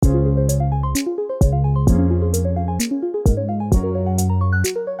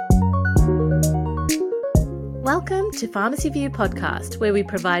Welcome to Pharmacy View podcast, where we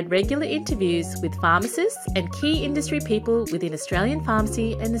provide regular interviews with pharmacists and key industry people within Australian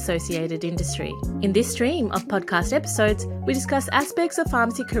pharmacy and associated industry. In this stream of podcast episodes, we discuss aspects of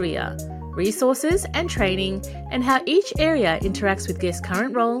pharmacy career, resources and training, and how each area interacts with guests'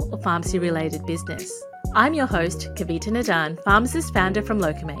 current role or pharmacy-related business. I'm your host, Kavita Nadan, Pharmacist Founder from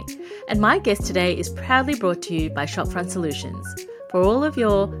Locumate, and my guest today is proudly brought to you by Shopfront Solutions, for all of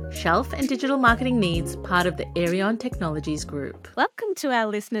your shelf and digital marketing needs, part of the Arion Technologies Group. Welcome to our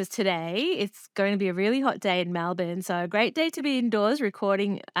listeners today. It's going to be a really hot day in Melbourne, so a great day to be indoors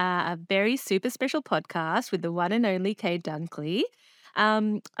recording a very super special podcast with the one and only Kay Dunkley,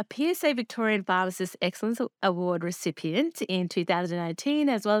 a PSA Victorian Pharmacist Excellence Award recipient in 2019,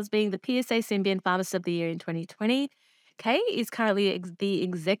 as well as being the PSA Symbion Pharmacist of the Year in 2020. Kay is currently the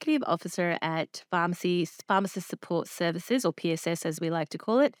Executive Officer at Pharmacists Support Services, or PSS as we like to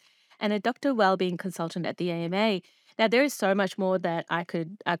call it, and a Doctor Wellbeing Consultant at the AMA. Now, there is so much more that I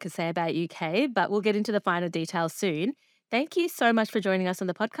could say about you, Kay, but we'll get into the finer details soon. Thank you so much for joining us on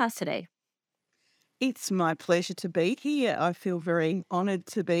the podcast today. It's my pleasure to be here. I feel very honoured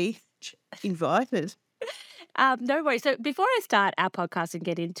to be invited. No worries. So before I start our podcast and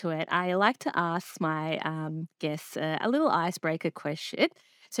get into it, I like to ask my guests a little icebreaker question.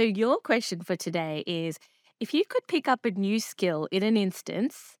 So your question for today is, if you could pick up a new skill in an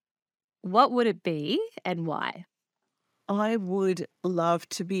instance, what would it be and why? I would love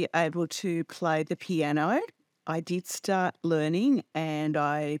to be able to play the piano. I did start learning and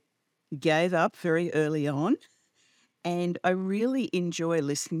I gave up very early on. And I really enjoy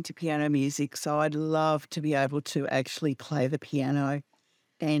listening to piano music, so I'd love to be able to actually play the piano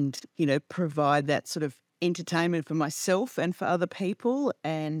and, provide that sort of entertainment for myself and for other people,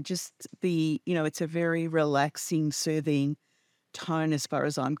 and just be, it's a very relaxing, soothing tone as far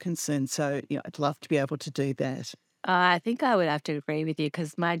as I'm concerned. So, I'd love to be able to do that. I think I would have to agree with you,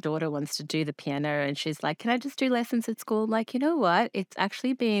 because my daughter wants to do the piano and she's like, can I just do lessons at school? I'm like, you know what? It's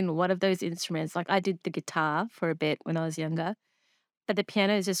actually been one of those instruments. Like, I did the guitar for a bit when I was younger, but the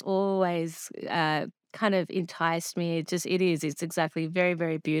piano has just always kind of enticed me. It's exactly very,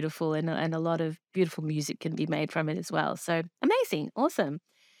 very beautiful, and a lot of beautiful music can be made from it as well. So amazing. Awesome.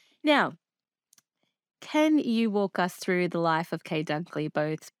 Now, can you walk us through the life of Kay Dunkley,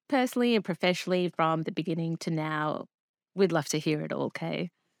 both personally and professionally, from the beginning to now? We'd love to hear it all,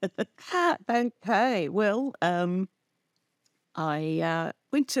 Kay. Okay. Well, I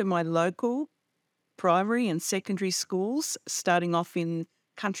went to my local primary and secondary schools, starting off in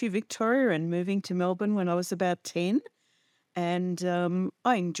country Victoria and moving to Melbourne when I was about 10. And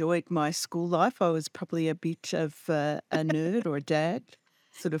I enjoyed my school life. I was probably a bit of a nerd or a dad,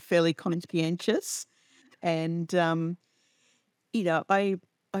 sort of fairly conscientious. And,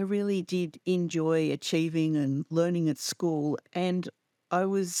 I really did enjoy achieving and learning at school. And I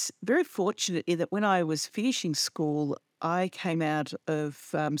was very fortunate in that when I was finishing school, I came out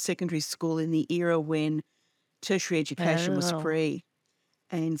of secondary school in the era when tertiary education was free.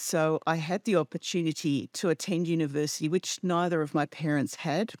 And so I had the opportunity to attend university, which neither of my parents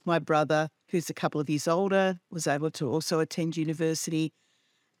had. My brother, who's a couple of years older, was able to also attend university.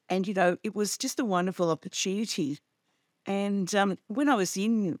 And, it was just a wonderful opportunity. And when I was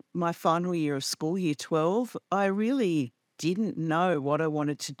in my final year of school, year 12, I really didn't know what I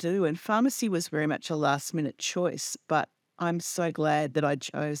wanted to do. And pharmacy was very much a last-minute choice, but I'm so glad that I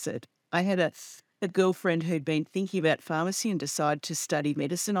chose it. I had a girlfriend who'd been thinking about pharmacy and decided to study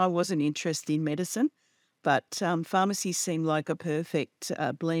medicine. I wasn't interested in medicine, but pharmacy seemed like a perfect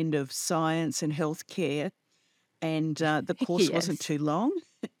blend of science and healthcare. And the course wasn't too long.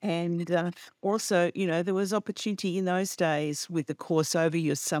 And also, there was opportunity in those days with the course over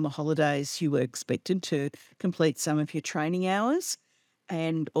your summer holidays. You were expected to complete some of your training hours.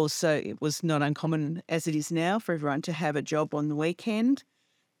 And also, it was not uncommon, as it is now, for everyone to have a job on the weekend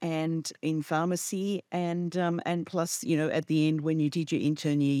and in pharmacy. And plus, at the end, when you did your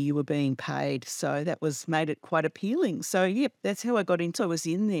intern year, you were being paid. So that made it quite appealing. So, yep, that's how I got into it. I was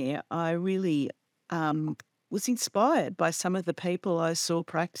in there. I really was inspired by some of the people I saw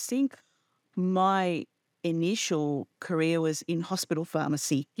practicing. My initial career was in hospital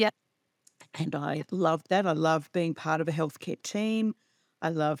pharmacy. Yep. And I loved that. I loved being part of a healthcare team. I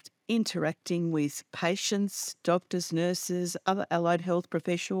loved interacting with patients, doctors, nurses, other allied health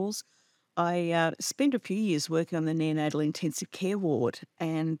professionals. I spent a few years working on the neonatal intensive care ward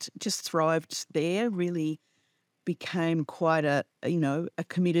and just thrived there, really became quite a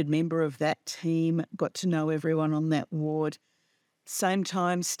committed member of that team, got to know everyone on that ward. Same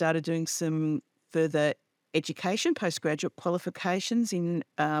time, started doing some further education, postgraduate qualifications in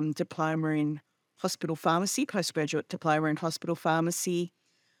diploma in hospital pharmacy, postgraduate diploma in hospital pharmacy.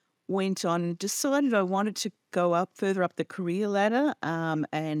 Went on, decided I wanted to go up further up the career ladder,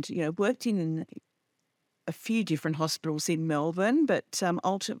 and worked in a few different hospitals in Melbourne, but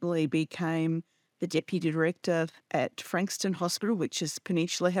ultimately became the deputy director at Frankston Hospital, which is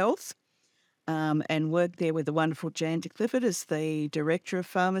Peninsula Health, and worked there with the wonderful Jan de Clifford as the director of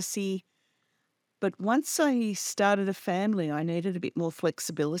pharmacy. But once I started a family, I needed a bit more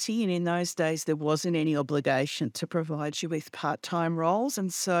flexibility. And in those days, there wasn't any obligation to provide you with part-time roles.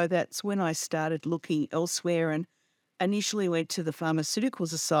 And so that's when I started looking elsewhere and initially went to the Pharmaceutical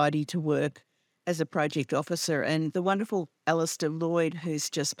Society to work as a project officer. And the wonderful Alistair Lloyd,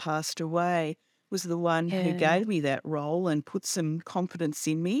 who's just passed away, was the one who gave me that role and put some confidence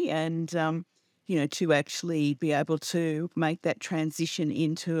in me and, to actually be able to make that transition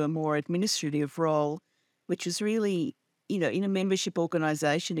into a more administrative role, which is really, in a membership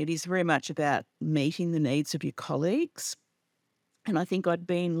organisation, it is very much about meeting the needs of your colleagues. And I think I'd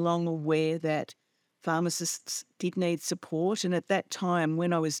been long aware that pharmacists did need support. And at that time,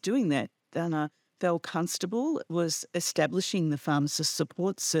 when I was doing that, Val Constable was establishing the Pharmacists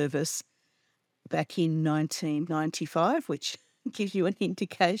Support Service back in 1995, which gives you an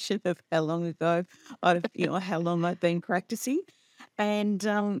indication of how long ago how long I've been practicing. And,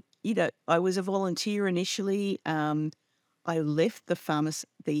 I was a volunteer initially. I left the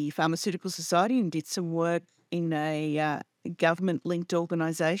Pharmaceutical Society and did some work in a government-linked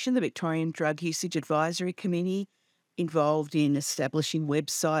organisation, the Victorian Drug Usage Advisory Committee, involved in establishing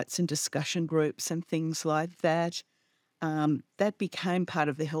websites and discussion groups and things like that. That became part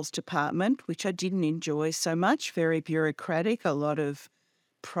of the health department, which I didn't enjoy so much, very bureaucratic, a lot of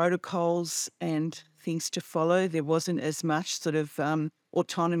protocols and things to follow. There wasn't as much sort of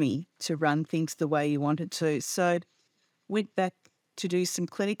autonomy to run things the way you wanted to. So went back to do some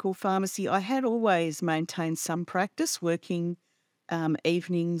clinical pharmacy. I had always maintained some practice working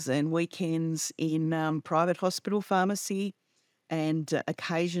evenings and weekends in private hospital pharmacy and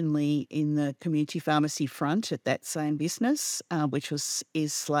occasionally in the community pharmacy front at that same business, which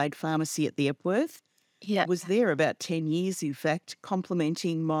is Slade Pharmacy at the Epworth. Yeah. Was there about 10 years, in fact,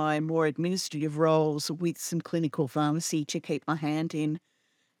 complementing my more administrative roles with some clinical pharmacy to keep my hand in.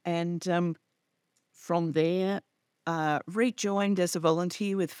 And from there, rejoined as a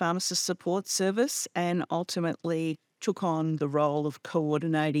volunteer with Pharmacists Support Service and ultimately took on the role of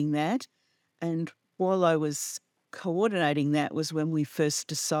coordinating that. And while I was coordinating that was when we first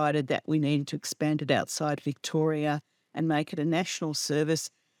decided that we needed to expand it outside Victoria and make it a national service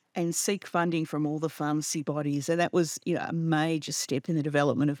and seek funding from all the pharmacy bodies. And that was, a major step in the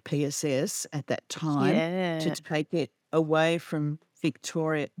development of PSS at that time to take it away from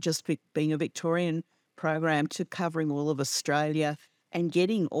Victoria, just being a Victorian program, to covering all of Australia and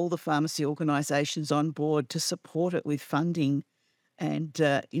getting all the pharmacy organisations on board to support it with funding. And,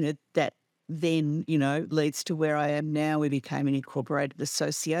 that then, leads to where I am now. We became an incorporated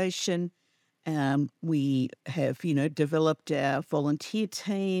association. We have, developed our volunteer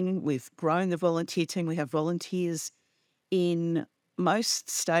team. We've grown the volunteer team. We have volunteers in most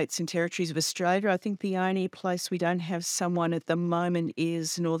states and territories of Australia. I think the only place we don't have someone at the moment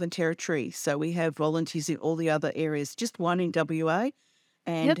is Northern Territory. So we have volunteers in all the other areas, just one in WA.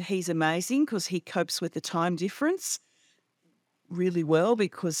 And he's amazing because he copes with the time difference really well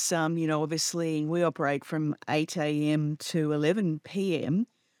because, obviously we operate from 8 a.m. to 11 p.m.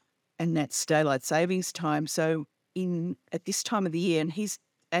 and that's daylight savings time. So at this time of the year, and he's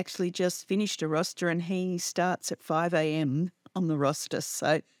actually just finished a roster and he starts at 5 a.m. on the roster.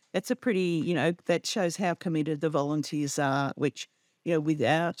 So that's a pretty, that shows how committed the volunteers are, which,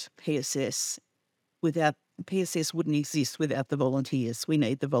 without PSS wouldn't exist without the volunteers. We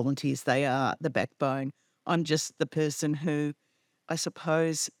need the volunteers. They are the backbone. I'm just the person who I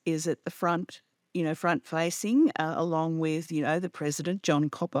suppose is at the front, front facing, along with, the president, John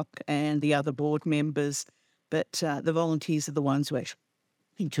Coppock, and the other board members. But the volunteers are the ones who actually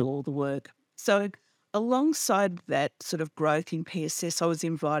do all the work. So alongside that sort of growth in PSS, I was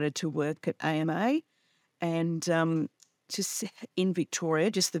invited to work at AMA and in Victoria,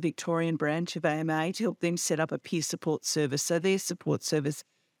 just the Victorian branch of AMA, to help them set up a peer support service. So their support service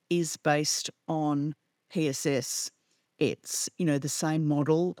is based on PSS. It's, the same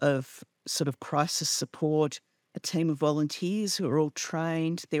model of sort of crisis support, a team of volunteers who are all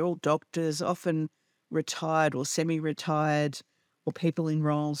trained. They're all doctors, often retired or semi-retired, or people in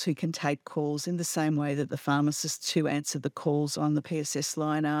roles who can take calls in the same way that the pharmacists who answer the calls on the PSS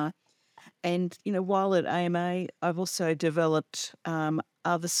line are. And, while at AMA, I've also developed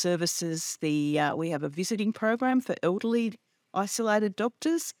other services. We have a visiting program for elderly isolated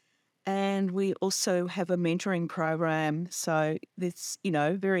doctors. And we also have a mentoring program. So it's,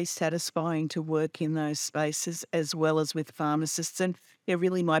 very satisfying to work in those spaces as well as with pharmacists. And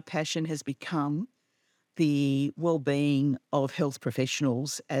really my passion has become the well-being of health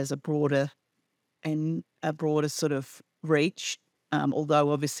professionals as a broader sort of reach.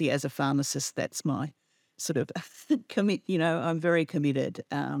 Although obviously as a pharmacist, that's my sort of I'm very committed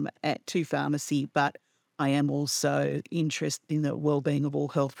to pharmacy, but I am also interested in the well-being of all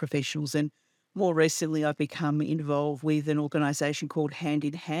health professionals. And more recently, I've become involved with an organisation called Hand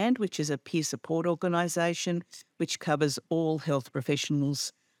in Hand, which is a peer support organisation which covers all health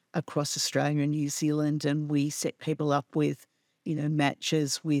professionals across Australia and New Zealand. And we set people up with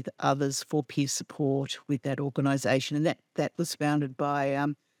matches with others for peer support with that organisation. And that was founded by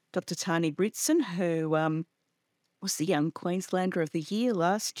Dr. Tani Britson, who was the Young Queenslander of the Year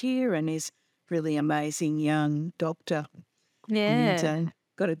last year and is really amazing young doctor. Yeah. And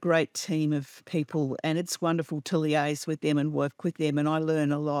got a great team of people, and it's wonderful to liaise with them and work with them, and I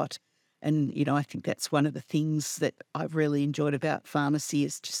learn a lot. And, I think that's one of the things that I've really enjoyed about pharmacy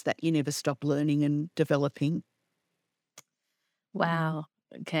is just that you never stop learning and developing. Wow.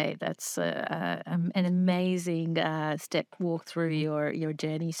 Okay, that's an amazing step walk through your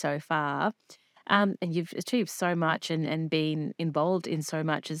journey so far. And you've achieved so much and been involved in so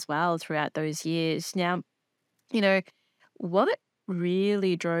much as well throughout those years. Now, you know, what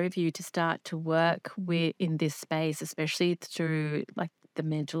really drove you to start to work in this space, especially through like the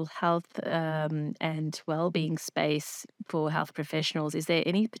mental health and well-being space for health professionals? Is there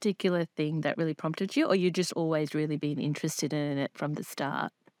any particular thing that really prompted you, or you just always really been interested in it from the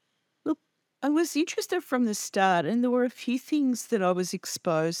start? Look, I was interested from the start, and there were a few things that I was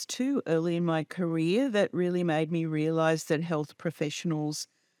exposed to early in my career that really made me realise that health professionals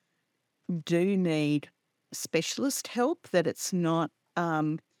do need specialist help, that it's not,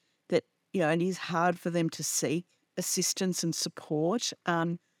 that, it is hard for them to seek assistance and support.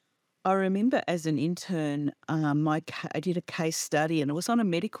 I remember as an intern, I did a case study and it was on a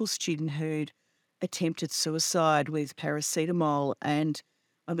medical student who'd attempted suicide with paracetamol. And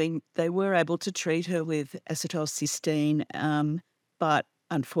I mean, they were able to treat her with acetylcysteine, but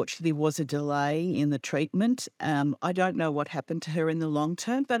unfortunately, there was a delay in the treatment. I don't know what happened to her in the long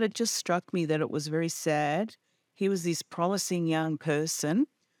term, but it just struck me that it was very sad. He was this promising young person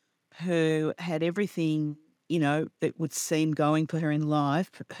who had everything, that would seem going for her in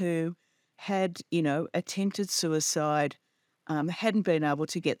life, who had, attempted suicide, hadn't been able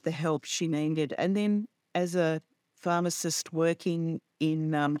to get the help she needed. And then as a pharmacist working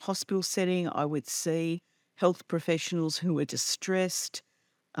in hospital setting, I would see health professionals who were distressed,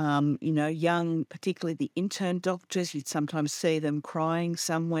 young, particularly the intern doctors. You'd sometimes see them crying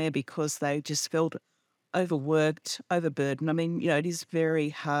somewhere because they just felt overworked, overburdened. I mean, it is very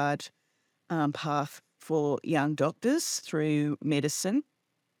hard path for young doctors through medicine.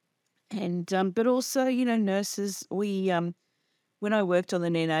 And but also, nurses. When I worked on the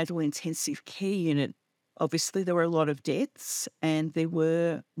neonatal intensive care unit, obviously there were a lot of deaths and there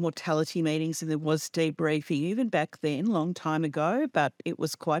were mortality meetings and there was debriefing even back then, long time ago, but it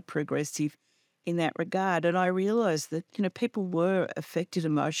was quite progressive in that regard. And I realised that, people were affected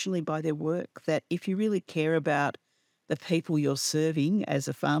emotionally by their work, that if you really care about the people you're serving as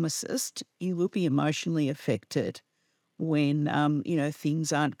a pharmacist, you will be emotionally affected when,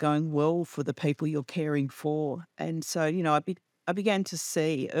 things aren't going well for the people you're caring for. And so, I began to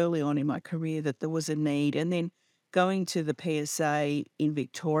see early on in my career that there was a need. And then going to the PSA in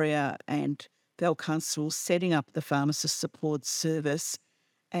Victoria and Belcunstable, setting up the Pharmacists Support Service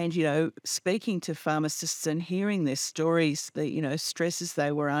and, speaking to pharmacists and hearing their stories, the, stresses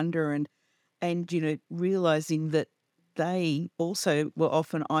they were under and, realising that they also were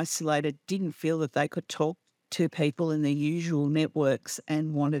often isolated, didn't feel that they could talk to people in their usual networks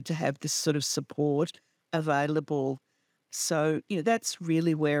and wanted to have this sort of support available. So, that's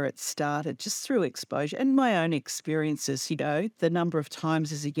really where it started, just through exposure and my own experiences, the number of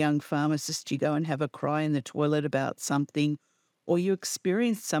times as a young pharmacist you go and have a cry in the toilet about something or you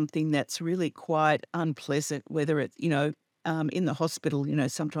experience something that's really quite unpleasant, whether it's, in the hospital,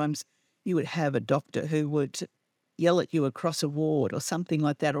 sometimes you would have a doctor who would yell at you across a ward or something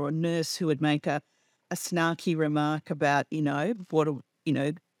like that, or a nurse who would make a snarky remark about,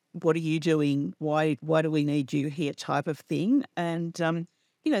 what are you doing? Why do we need you here type of thing. And,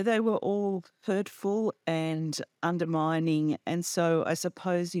 they were all hurtful and undermining. And so I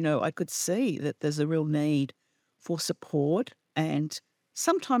suppose, I could see that there's a real need for support. And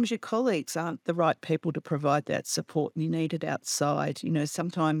sometimes your colleagues aren't the right people to provide that support and you need it outside.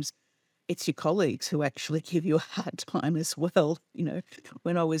 Sometimes it's your colleagues who actually give you a hard time as well.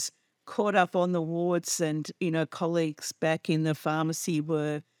 When I was caught up on the wards and, colleagues back in the pharmacy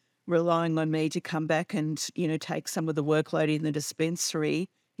were relying on me to come back and, take some of the workload in the dispensary.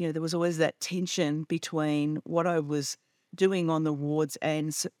 There was always that tension between what I was doing on the wards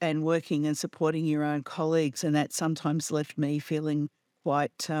and working and supporting your own colleagues. And that sometimes left me feeling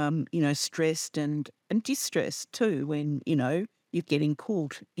quite, stressed and distressed too when, you're getting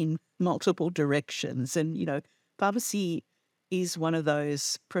pulled in multiple directions. And, pharmacy is one of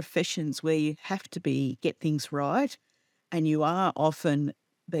those professions where you have to get things right, and you are often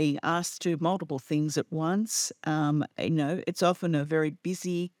being asked to do multiple things at once. It's often a very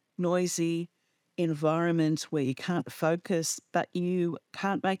busy, noisy environment where you can't focus, but you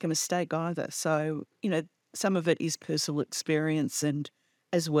can't make a mistake either. So, some of it is personal experience and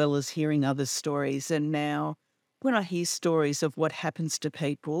as well as hearing other stories. And now when I hear stories of what happens to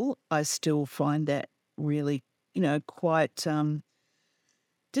people, I still find that really, quite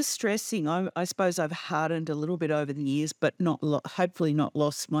distressing. I suppose I've hardened a little bit over the years, but hopefully not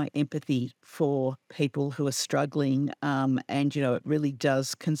lost my empathy for people who are struggling. And, it really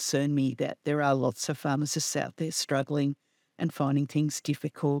does concern me that there are lots of pharmacists out there struggling and finding things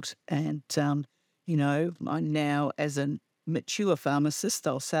difficult. And, I now, as a mature pharmacist,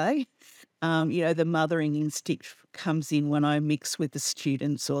 I'll say, the mothering instinct comes in when I mix with the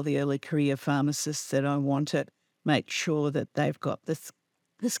students or the early career pharmacists that I want to make sure that they've got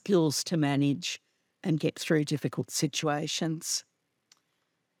the skills to manage and get through difficult situations.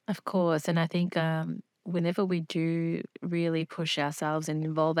 Of course, and I think whenever we do really push ourselves and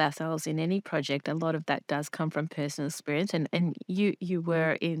involve ourselves in any project, a lot of that does come from personal experience. And you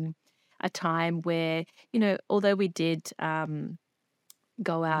were in a time where, although we did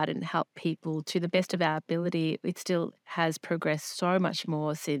go out and help people to the best of our ability, it still has progressed so much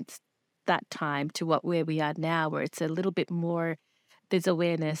more since that time to where we are now, where it's a little bit more, there's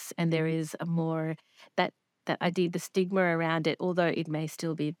awareness and there is a more that idea, the stigma around it, although it may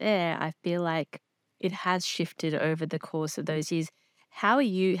still be there, I feel like it has shifted over the course of those years. How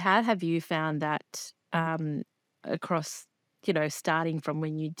have you found that across, starting from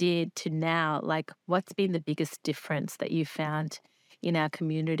when you did to now? Like, what's been the biggest difference that you found in our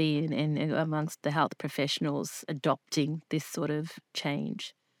community and amongst the health professionals adopting this sort of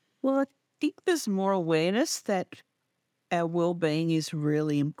change? Well, I think there's more awareness that our well-being is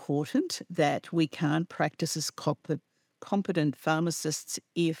really important, that we can't practice as competent pharmacists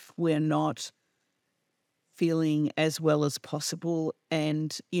if we're not feeling as well as possible.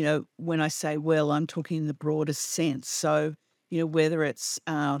 And, when I say well, I'm talking in the broadest sense. So, whether it's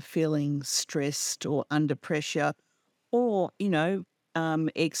feeling stressed or under pressure or,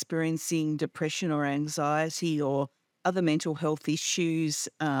 experiencing depression or anxiety or other mental health issues.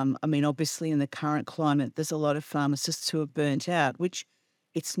 Obviously in the current climate, there's a lot of pharmacists who are burnt out, which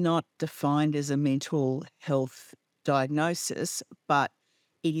it's not defined as a mental health diagnosis, but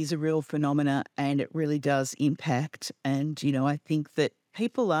it is a real phenomena and it really does impact. And, I think that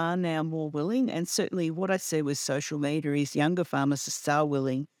people are now more willing, and certainly what I see with social media is younger pharmacists are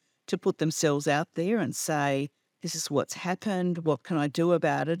willing to put themselves out there and say, this is what's happened, what can I do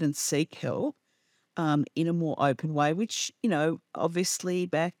about it, and seek help in a more open way, which, obviously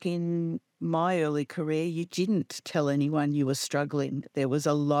back in my early career, you didn't tell anyone you were struggling. There was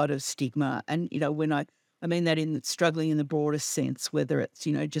a lot of stigma. And, when I mean that in struggling in the broadest sense, whether it's,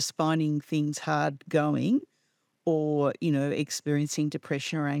 just finding things hard going or, experiencing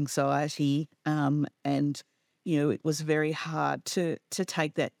depression or anxiety. And, it was very hard to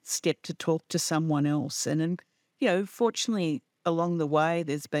take that step to talk to someone else. And fortunately, along the way,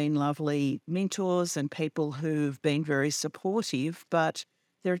 there's been lovely mentors and people who've been very supportive, but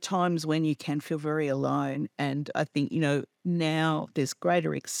there are times when you can feel very alone. And I think, now there's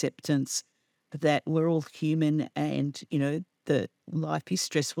greater acceptance that we're all human and, that life is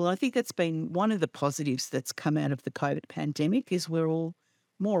stressful. I think that's been one of the positives that's come out of the COVID pandemic is we're all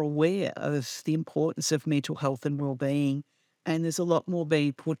more aware of the importance of mental health and well-being. And there's a lot more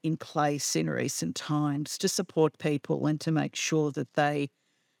being put in place in recent times to support people and to make sure that they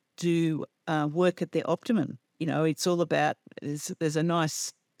do work at their optimum. It's all about, there's a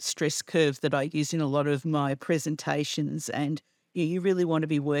nice stress curve that I use in a lot of my presentations, and you really want to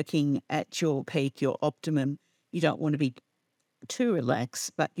be working at your peak, your optimum. You don't want to be too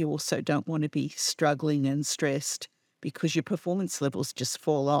relaxed, but you also don't want to be struggling and stressed because your performance levels just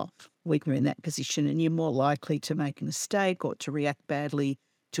fall off when you're in that position, and you're more likely to make a mistake or to react badly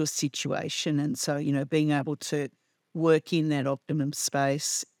to a situation. And so, being able to work in that optimum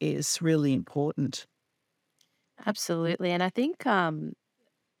space is really important. Absolutely. And I think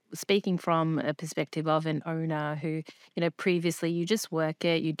speaking from a perspective of an owner who, previously you just work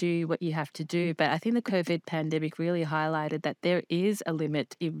it, you do what you have to do. But I think the COVID pandemic really highlighted that there is a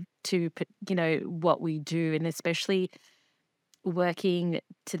limit to, what we do, and especially working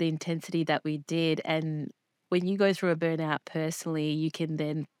to the intensity that we did. And when you go through a burnout personally, you can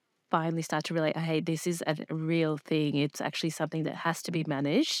then finally start to relate, hey, this is a real thing. It's actually something that has to be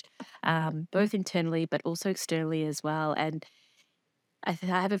managed, both internally but also externally as well. And I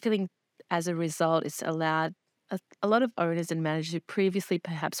have a feeling as a result, it's allowed a lot of owners and managers who previously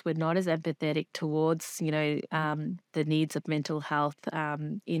perhaps were not as empathetic towards, the needs of mental health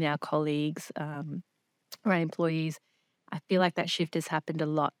in our colleagues or our employees. I feel like that shift has happened a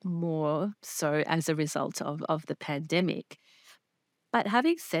lot more so as a result of the pandemic. But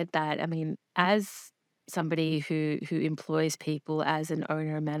having said that, I mean, as somebody who employs people as an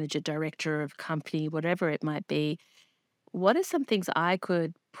owner, manager, director of company, whatever it might be, what are some things I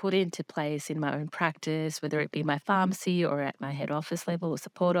could put into place in my own practice, whether it be my pharmacy or at my head office level or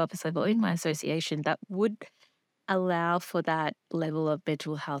support office level in my association, that would allow for that level of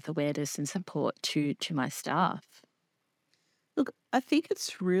mental health awareness and support to my staff? Look, I think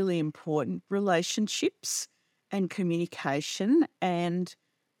it's really important relationships and communication and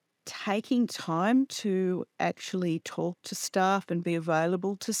taking time to actually talk to staff and be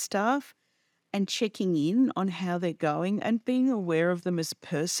available to staff and checking in on how they're going and being aware of them as a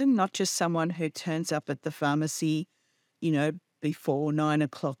person, not just someone who turns up at the pharmacy, you know, before 9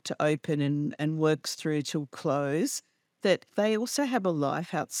 o'clock to open and works through till close, that they also have a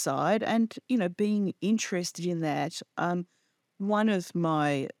life outside and, being interested in that. One of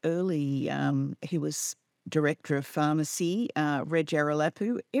my early, he was director of pharmacy, Reg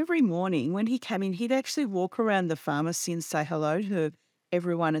Aralapu. Every morning when he came in, he'd actually walk around the pharmacy and say hello to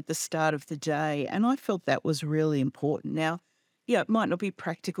everyone at the start of the day. And I felt that was really important. Now, yeah, it might not be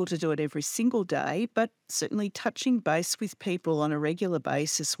practical to do it every single day, but certainly touching base with people on a regular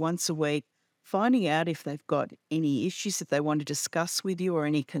basis once a week, finding out if they've got any issues that they want to discuss with you or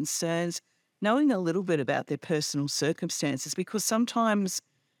any concerns, knowing a little bit about their personal circumstances, because sometimes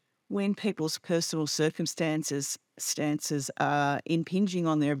when people's personal circumstances are impinging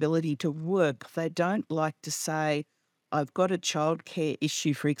on their ability to work, they don't like to say, I've got a childcare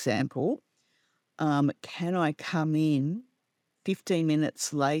issue, for example. Can I come in 15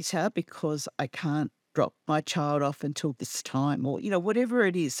 minutes later because I can't drop my child off until this time? Or, whatever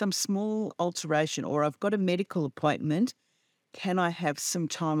it is, some small alteration, or I've got a medical appointment. Can I have some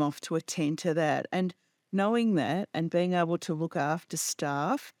time off to attend to that? And knowing that and being able to look after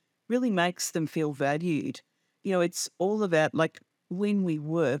staff really makes them feel valued. It's all about, like, when we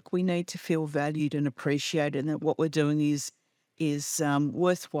work, we need to feel valued and appreciated, and that what we're doing is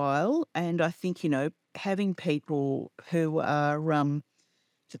worthwhile. And I think, having people who are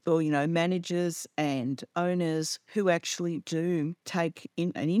managers and owners who actually do take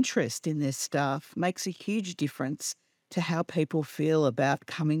an interest in their staff makes a huge difference to how people feel about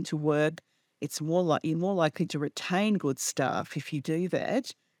coming to work. It's you're more likely to retain good staff if you do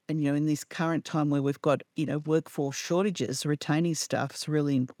that. And, in this current time where we've got, workforce shortages, retaining staff is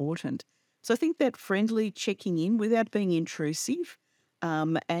really important. So I think that friendly checking in without being intrusive,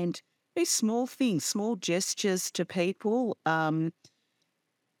 and these small things, small gestures to people. There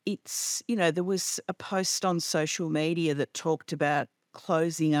was a post on social media that talked about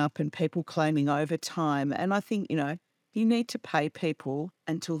closing up and people claiming overtime. And I think, you need to pay people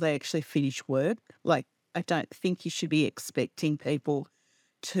until they actually finish work. Like, I don't think you should be expecting people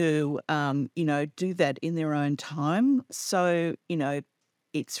to, do that in their own time. So,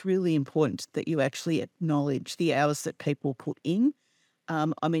 it's really important that you actually acknowledge the hours that people put in.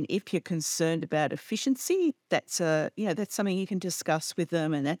 If you're concerned about efficiency, that's something you can discuss with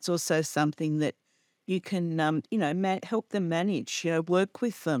them, and that's also something that you can, help them manage. Work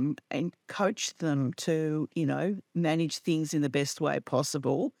with them and coach them to, manage things in the best way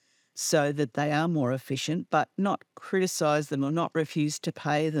possible, so that they are more efficient, but not criticize them or not refuse to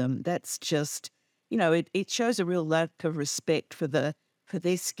pay them. That's just, it shows a real lack of respect for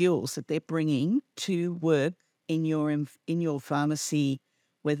their skills that they're bringing to work in your pharmacy,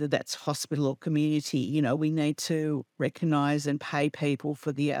 whether that's hospital or community. We need to recognise and pay people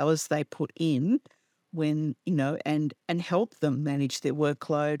for the hours they put in when, and help them manage their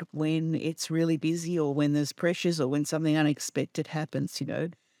workload when it's really busy or when there's pressures or when something unexpected happens,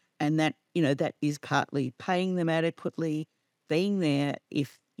 and that is partly paying them adequately, being there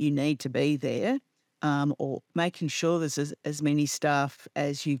if you need to be there, or making sure there's as many staff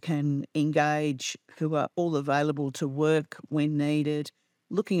as you can engage who are all available to work when needed,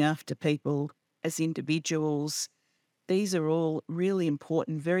 looking after people as individuals, these are all really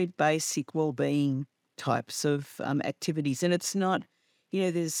important, very basic well-being types of activities. And it's not,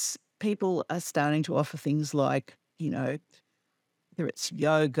 there's people are starting to offer things like, whether it's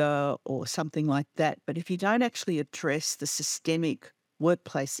yoga or something like that. But if you don't actually address the systemic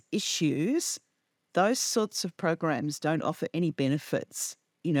workplace issues, those sorts of programs don't offer any benefits.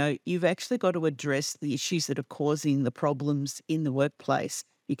 You've actually got to address the issues that are causing the problems in the workplace.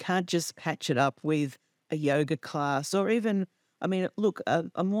 You can't just patch it up with a yoga class or even, look,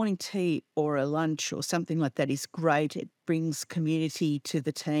 a morning tea or a lunch or something like that is great. It brings community to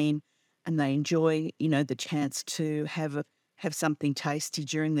the team and they enjoy, the chance to have something tasty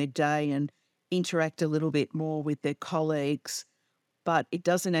during their day and interact a little bit more with their colleagues. But it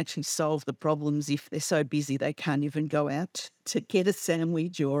doesn't actually solve the problems if they're so busy they can't even go out to get a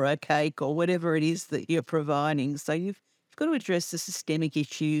sandwich or a cake or whatever it is that you're providing. So you've got to address the systemic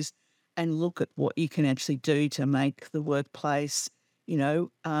issues and look at what you can actually do to make the workplace,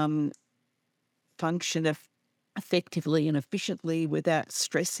 function effectively and efficiently without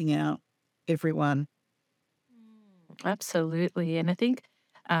stressing out everyone. Absolutely. And I think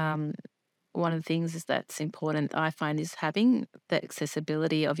one of the things is that's important, I find, is having the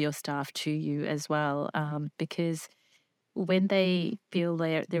accessibility of your staff to you as well, because when they feel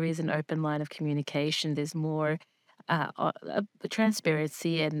there is an open line of communication, there's more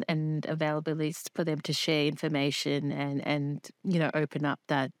transparency and availability for them to share information and open up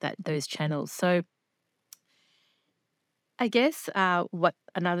those channels. So I guess what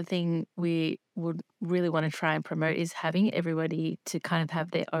another thing we would really want to try and promote is having everybody to kind of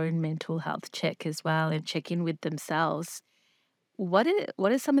have their own mental health check as well and check in with themselves. What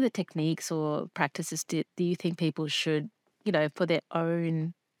are some of the techniques or practices do you think people should, for their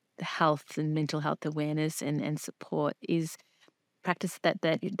own health and mental health awareness and support is practice that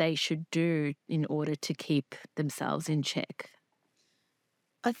they should do in order to keep themselves in check?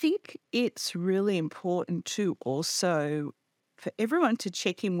 I think it's really important to also for everyone to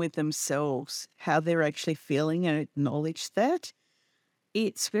check in with themselves, how they're actually feeling and acknowledge that.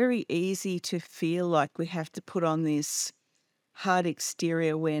 It's very easy to feel like we have to put on this hard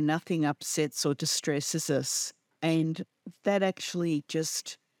exterior where nothing upsets or distresses us. And that actually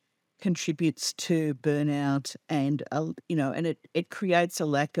just contributes to burnout and, and it creates a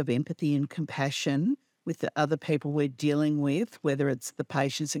lack of empathy and compassion with the other people we're dealing with, whether it's the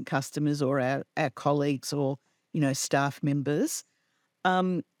patients and customers or our colleagues or, staff members.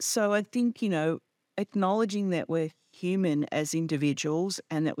 So I think, acknowledging that we're human as individuals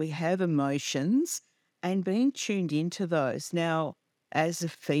and that we have emotions and being tuned into those. Now, as a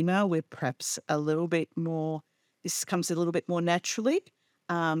female, we're perhaps a little bit more, this comes a little bit more naturally.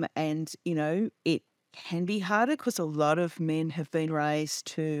 And, it can be harder because a lot of men have been raised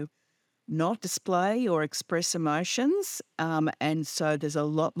to not display or express emotions. And so there's a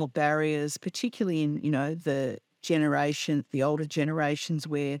lot more barriers, particularly in, the older generations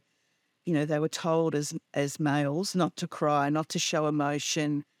where, they were told as males not to cry, not to show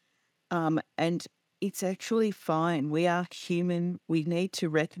emotion. And it's actually fine. We are human. We need to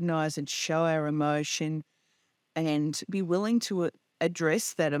recognize and show our emotion and be willing to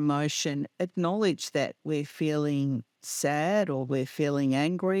address that emotion, acknowledge that we're feeling sad or we're feeling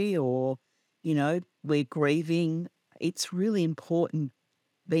angry or, we're grieving. It's really important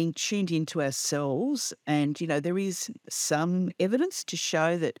being tuned into ourselves. And, there is some evidence to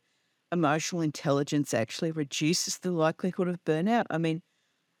show that emotional intelligence actually reduces the likelihood of burnout.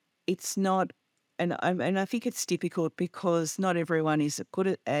 It's not, and I think it's difficult because not everyone is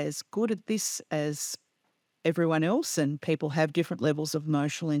as good at this as everyone else, and people have different levels of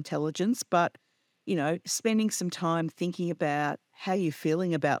emotional intelligence. But, spending some time thinking about how you're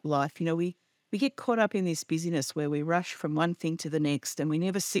feeling about life, we get caught up in this busyness where we rush from one thing to the next and we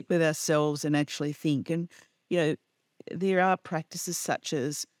never sit with ourselves and actually think. And, there are practices such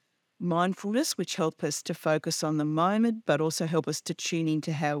as mindfulness, which help us to focus on the moment, but also help us to tune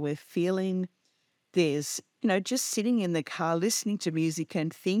into how we're feeling. There's, just sitting in the car, listening to music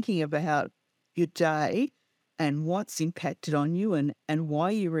and thinking about your day and what's impacted on you and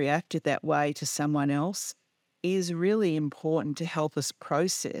why you reacted that way to someone else is really important to help us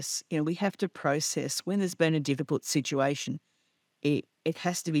process. We have to process when there's been a difficult situation. It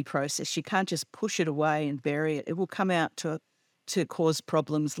has to be processed. You can't just push it away and bury it. It will come out to cause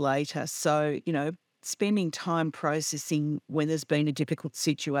problems later. So, spending time processing when there's been a difficult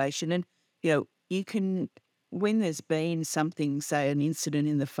situation and, you can, when there's been something, say an incident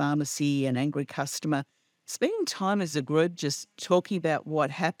in the pharmacy, an angry customer, spending time as a group just talking about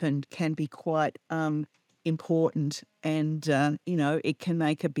what happened can be quite important and, it can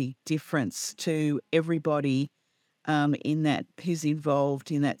make a big difference to everybody in that, who's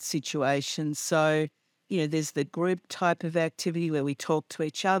involved in that situation. So, there's the group type of activity where we talk to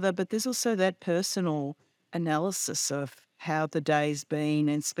each other, but there's also that personal analysis of how the day's been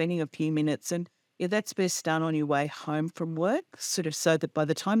and spending a few minutes. And that's best done on your way home from work, sort of so that by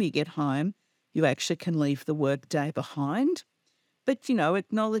the time you get home, you actually can leave the work day behind. But,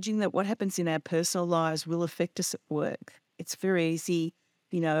 acknowledging that what happens in our personal lives will affect us at work. It's very easy,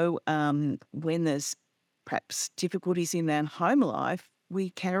 when there's perhaps difficulties in our home life,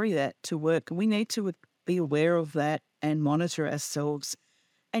 we carry that to work. And we need to be aware of that and monitor ourselves.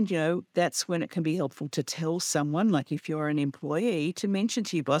 And, that's when it can be helpful to tell someone, like if you're an employee, to mention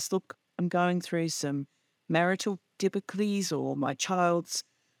to your boss, look, I'm going through some marital difficulties, or my child's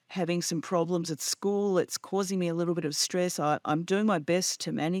having some problems at school. It's causing me a little bit of stress. I'm doing my best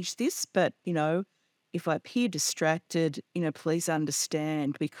to manage this, but, if I appear distracted, please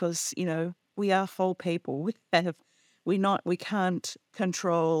understand, because, we are whole people. We can't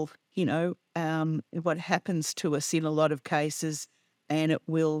control, what happens to us in a lot of cases, and it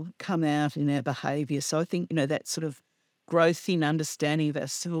will come out in our behaviour. So I think, that sort of growth in understanding of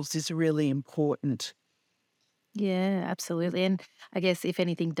ourselves is really important. Yeah, absolutely. And I guess if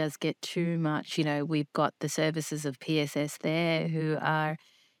anything does get too much, we've got the services of PSS there who are,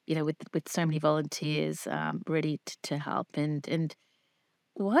 with so many volunteers ready to help. And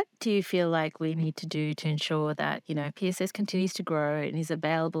what do you feel like we need to do to ensure that, PSS continues to grow and is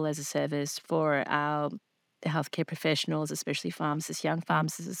available as a service for our healthcare professionals, especially pharmacists, young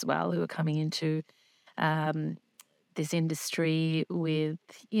pharmacists as well, who are coming into um, this industry with,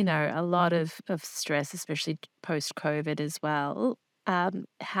 a lot of stress, especially post COVID as well.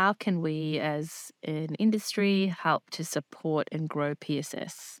 How can we as an industry help to support and grow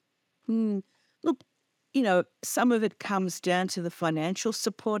PSS? Hmm. Look, some of it comes down to the financial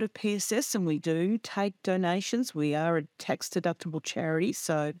support of PSS, and we do take donations. We are a tax deductible charity.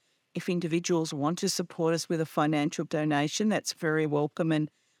 So if individuals want to support us with a financial donation, that's very welcome. And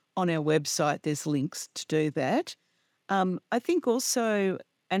on our website, there's links to do that. I think also,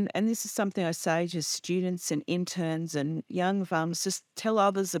 and this is something I say to students and interns and young pharmacists, tell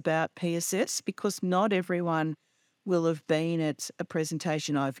others about PSS, because not everyone will have been at a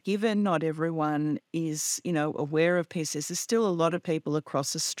presentation I've given. Not everyone is, aware of PSS. There's still a lot of people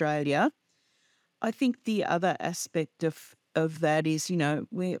across Australia. I think the other aspect of that is,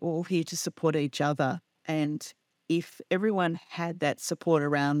 we're all here to support each other. And if everyone had that support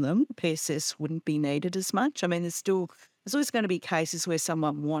around them, PSS wouldn't be needed as much. I mean, there's always going to be cases where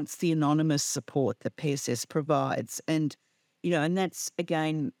someone wants the anonymous support that PSS provides. And, and that's,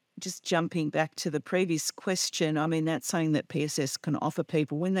 again, just jumping back to the previous question, I mean, that's something that PSS can offer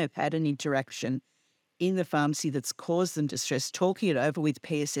people when they've had an interaction in the pharmacy that's caused them distress. Talking it over with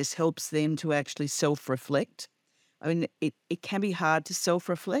PSS helps them to actually self-reflect. I mean, it can be hard to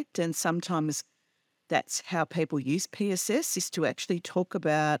self-reflect, and sometimes that's how people use PSS, is to actually talk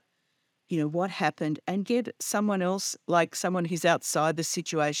about, what happened, and get someone else, like someone who's outside the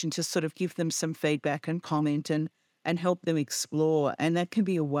situation, to sort of give them some feedback and comment and help them explore. And that can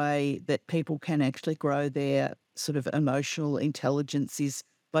be a way that people can actually grow their sort of emotional intelligence, is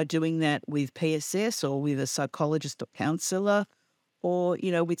by doing that with PSS or with a psychologist or counsellor, or,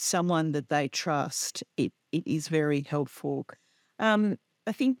 with someone that they trust. It is very helpful. I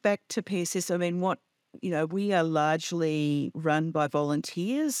think back to PSS, I mean, we are largely run by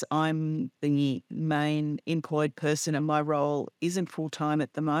volunteers. I'm the main employed person, and my role isn't full-time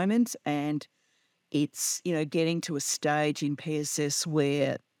at the moment. And it's, getting to a stage in PSS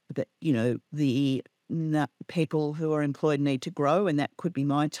where the people who are employed need to grow, and that could be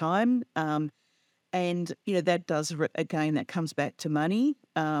my time. And, that does, again, that comes back to money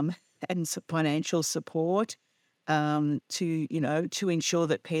and financial support to ensure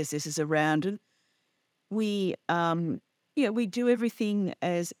that PSS is around. And we do everything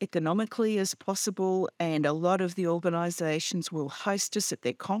as economically as possible, and a lot of the organisations will host us at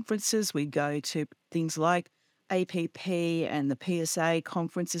their conferences. We go to things like APP and the PSA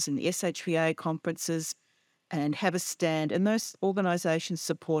conferences and the SHPA conferences and have a stand, and those organisations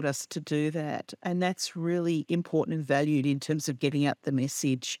support us to do that. And that's really important and valued in terms of getting out the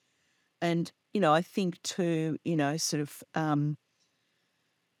message. And, I think too, sort of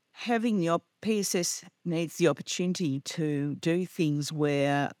having PSS needs the opportunity to do things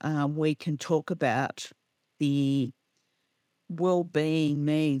where we can talk about the well-being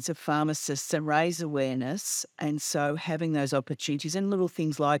needs of pharmacists and raise awareness. And so having those opportunities and little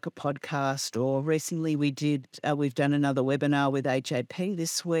things like a podcast, or recently we've done another webinar with HAP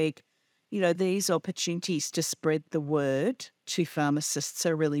this week. These opportunities to spread the word to pharmacists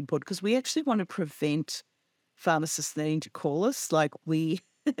are really important, because we actually want to prevent pharmacists needing to call us. Like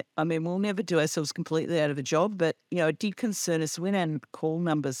I mean, we'll never do ourselves completely out of a job, but, it did concern us when our call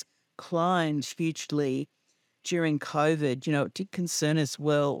numbers climbed hugely during COVID. It did concern us,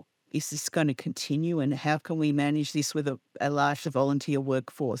 well, is this going to continue and how can we manage this with a larger volunteer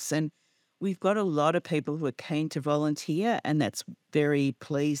workforce? And we've got a lot of people who are keen to volunteer, and that's very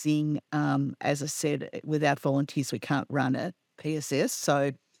pleasing. As I said, without volunteers, we can't run a PSS.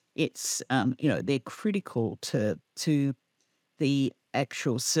 So it's, they're critical to the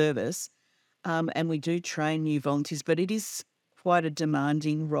actual service. And we do train new volunteers, but it is quite a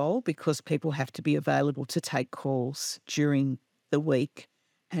demanding role because people have to be available to take calls during the week.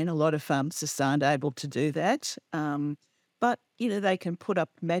 And a lot of pharmacists aren't able to do that. But, they can put up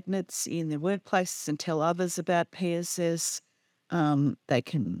magnets in their workplaces and tell others about PSS. They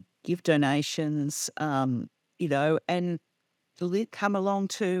can give donations, and come along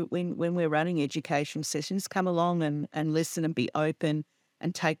to when we're running education sessions, come along and listen and be open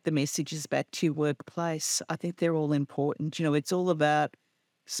and take the messages back to your workplace. I think they're all important. It's all about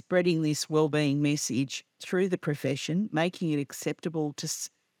spreading this wellbeing message through the profession, making it acceptable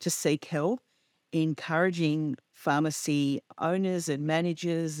to seek help, encouraging pharmacy owners and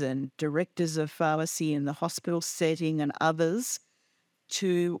managers and directors of pharmacy in the hospital setting and others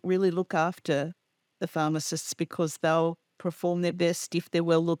to really look after the pharmacists because they'll perform their best if they're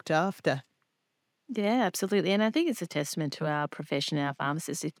well looked after. Yeah, absolutely. And I think it's a testament to our profession, our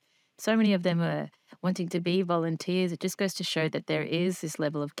pharmacists. If so many of them are wanting to be volunteers, it just goes to show that there is this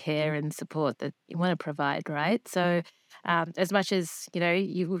level of care and support that you want to provide, right? So, as much as,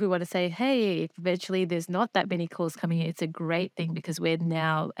 we want to say, hey, eventually there's not that many calls coming in, it's a great thing because we're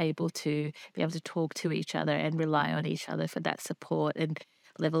now able to talk to each other and rely on each other for that support and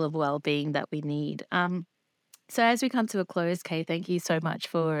level of well-being that we need. So as we come to a close, Kay, thank you so much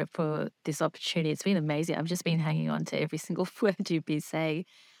for this opportunity. It's been amazing. I've just been hanging on to every single word you've been saying.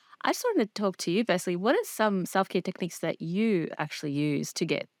 I just wanted to talk to you, firstly. What are some self-care techniques that you actually use to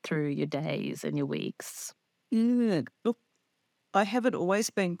get through your days and your weeks? Yeah, look, I haven't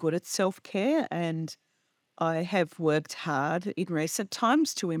always been good at self-care, and I have worked hard in recent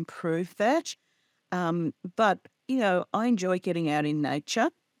times to improve that. But, I enjoy getting out in nature.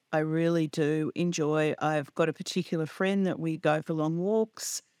 I really do enjoy. I've got a particular friend that we go for long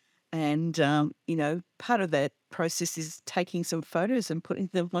walks, and, part of that process is taking some photos and putting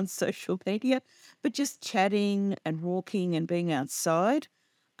them on social media, but just chatting and walking and being outside.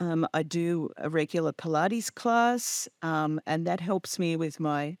 I do a regular Pilates class, and that helps me with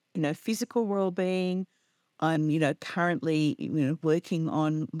my, physical well-being. I'm, currently, working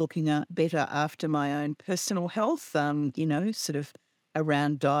on looking at better after my own personal health, sort of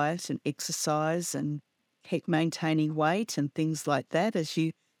around diet and exercise and keep maintaining weight and things like that. As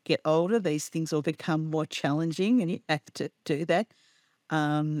you get older, these things will become more challenging and you have to do that.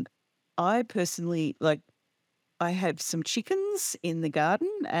 I personally I have some chickens in the garden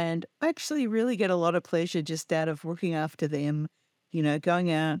and I actually really get a lot of pleasure just out of looking after them,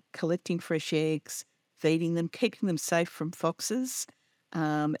 going out, collecting fresh eggs, feeding them, keeping them safe from foxes.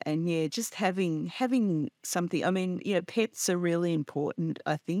 And yeah, just having something. I mean, pets are really important,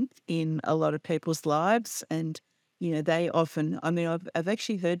 I think, in a lot of people's lives. And, they often, I mean, I've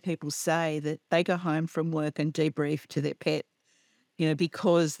actually heard people say that they go home from work and debrief to their pet,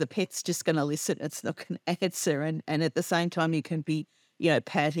 because the pet's just going to listen, it's not going to answer. And at the same time, you can be,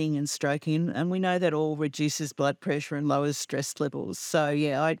 patting and stroking. And we know that all reduces blood pressure and lowers stress levels. So,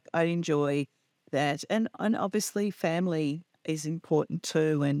 yeah, I enjoy that. And obviously family is important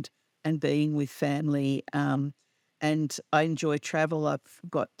too, and being with family. And I enjoy travel. I've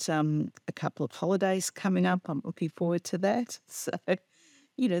got a couple of holidays coming up. I'm looking forward to that. So,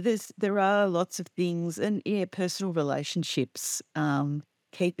 there are lots of things, and yeah, personal relationships,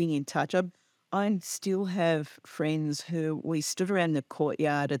 keeping in touch. I still have friends who we stood around the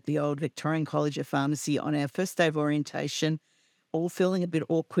courtyard at the old Victorian College of Pharmacy on our first day of orientation, all feeling a bit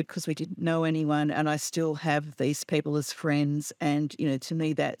awkward because we didn't know anyone, and I still have these people as friends. And, to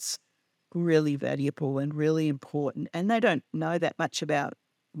me, that's really valuable and really important. And they don't know that much about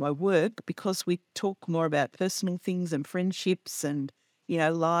my work because we talk more about personal things and friendships and,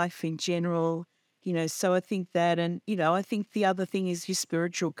 life in general, so I think that, and, I think the other thing is your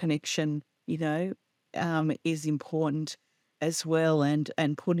spiritual connection, is important as well, and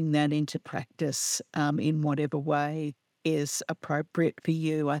putting that into practice in whatever way is appropriate for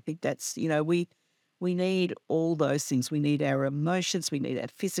you. I think that's, we need all those things. We need our emotions, we need our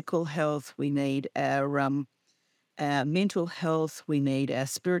physical health, we need our mental health, we need our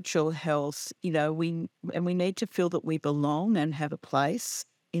spiritual health, we need to feel that we belong and have a place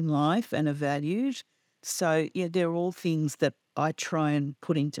in life and are valued. So, yeah, they're all things that I try and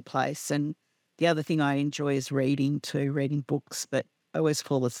put into place. And the other thing I enjoy is reading too, reading books, but I always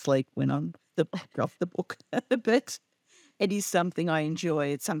fall asleep when I'm off the book. But it is something I enjoy.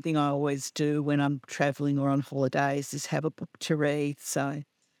 It's something I always do when I'm traveling or on holidays, is have a book to read. So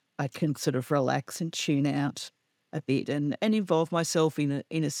I can sort of relax and tune out a bit and involve myself in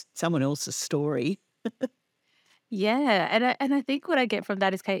someone else's story. Yeah, and I think what I get from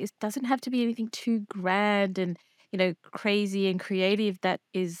that is, Kate, it doesn't have to be anything too grand and crazy and creative. That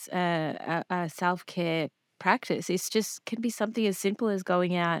is a self care practice. It's just can be something as simple as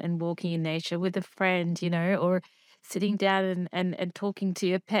going out and walking in nature with a friend, or sitting down and talking to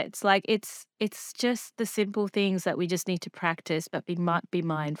your pets. Like it's just the simple things that we just need to practice, but be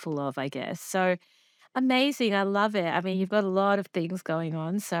mindful of, I guess. So amazing. I love it. I mean, you've got a lot of things going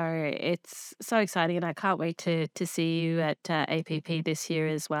on, so it's so exciting, and I can't wait to see you at APP this year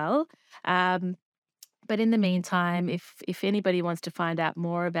as well. Um, but in the meantime, if anybody wants to find out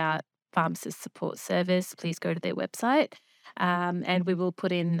more about Pharmacist Support Service, please go to their website, and we will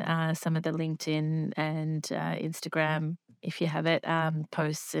put in some of the LinkedIn and Instagram, if you have it,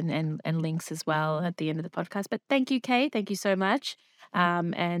 posts and links as well at the end of the podcast. But thank you, Kay. Thank you so much.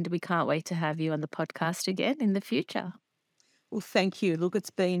 And we can't wait to have you on the podcast again in the future. Well, thank you. Look, it's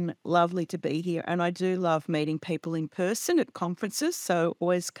been lovely to be here. And I do love meeting people in person at conferences. So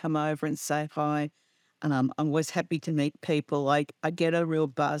always come over and say hi. And I'm always happy to meet people. I get a real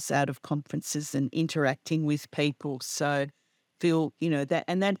buzz out of conferences and interacting with people. So feel, that,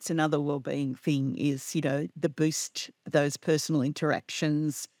 and that's another wellbeing thing is, the boost those personal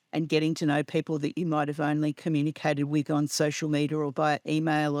interactions and getting to know people that you might have only communicated with on social media or via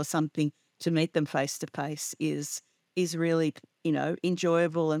email or something, to meet them face to face is really,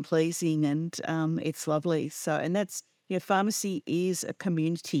 enjoyable and pleasing, and it's lovely. So, and that's, pharmacy is a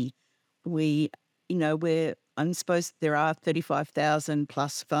community. I'm supposed there are 35,000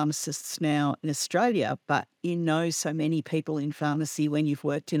 plus pharmacists now in Australia, but so many people in pharmacy when you've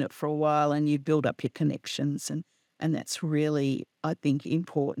worked in it for a while and you build up your connections, and that's really, I think,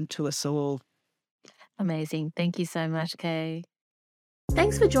 important to us all. Amazing. Thank you so much, Kay.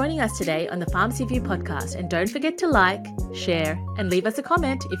 Thanks for joining us today on the Pharmacy View podcast, and don't forget to like, share, and leave us a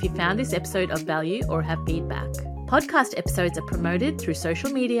comment if you found this episode of value or have feedback. Podcast episodes are promoted through social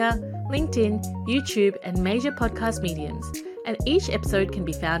media, LinkedIn, YouTube, and major podcast mediums, and each episode can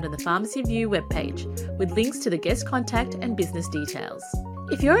be found on the Pharmacy View webpage with links to the guest contact and business details.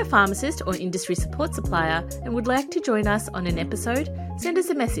 If you're a pharmacist or industry support supplier and would like to join us on an episode, send us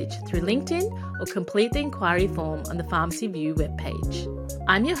a message through LinkedIn or complete the inquiry form on the Pharmacy View webpage.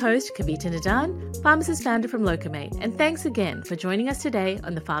 I'm your host, Kavita Nadan, Pharmacist Founder from Locumate, and thanks again for joining us today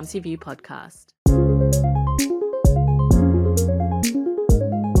on the Pharmacy View podcast.